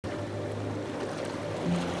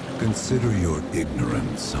Consider your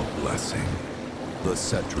ignorance a blessing. The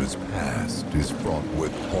Cetra's past is fraught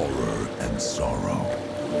with horror and sorrow.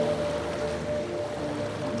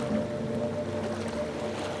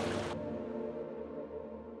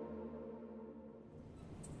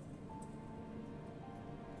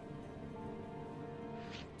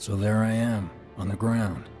 So there I am, on the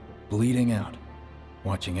ground, bleeding out,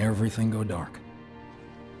 watching everything go dark.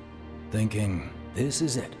 Thinking, this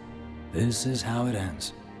is it. This is how it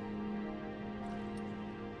ends.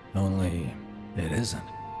 Only, it isn't.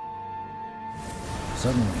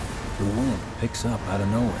 Suddenly, the wind picks up out of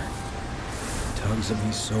nowhere. It tugs at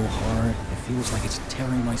me so hard, it feels like it's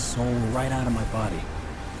tearing my soul right out of my body.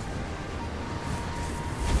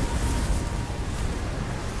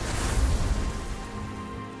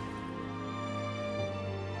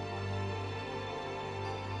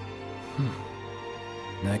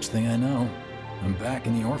 Next thing I know, I'm back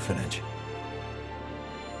in the orphanage.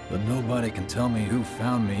 But nobody can tell me who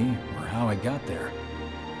found me or how I got there.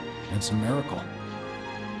 It's a miracle.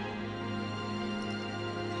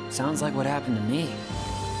 Sounds like what happened to me.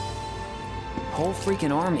 Whole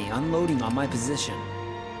freaking army unloading on my position.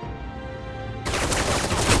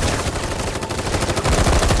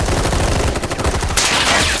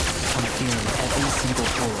 I'm feeling every single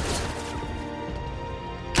bullet.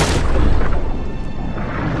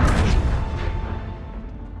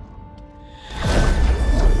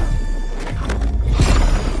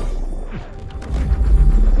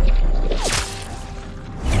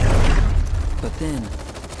 Then,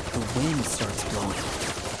 the wind starts blowing.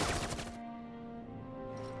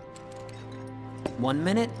 1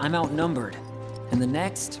 minute, I'm outnumbered. And the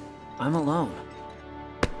next, I'm alone.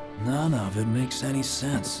 None of it makes any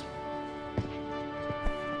sense.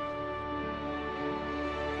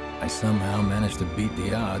 I somehow managed to beat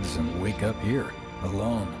the odds and wake up here,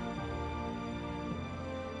 alone.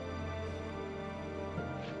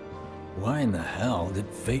 Why in the hell did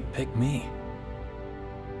fate pick me?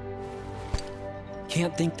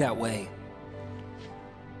 Can't think that way.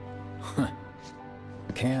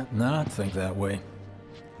 Can't not think that way.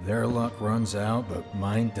 Their luck runs out, but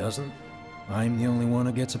mine doesn't. I'm the only one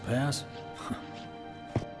who gets a pass.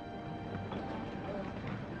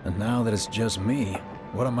 And now that it's just me,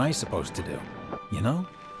 what am I supposed to do? You know?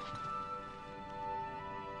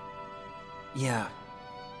 Yeah,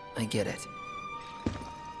 I get it.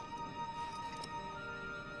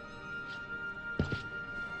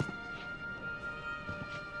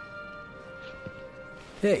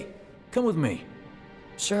 Hey, come with me.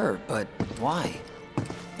 Sure, but why?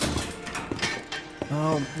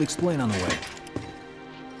 I'll explain on the way.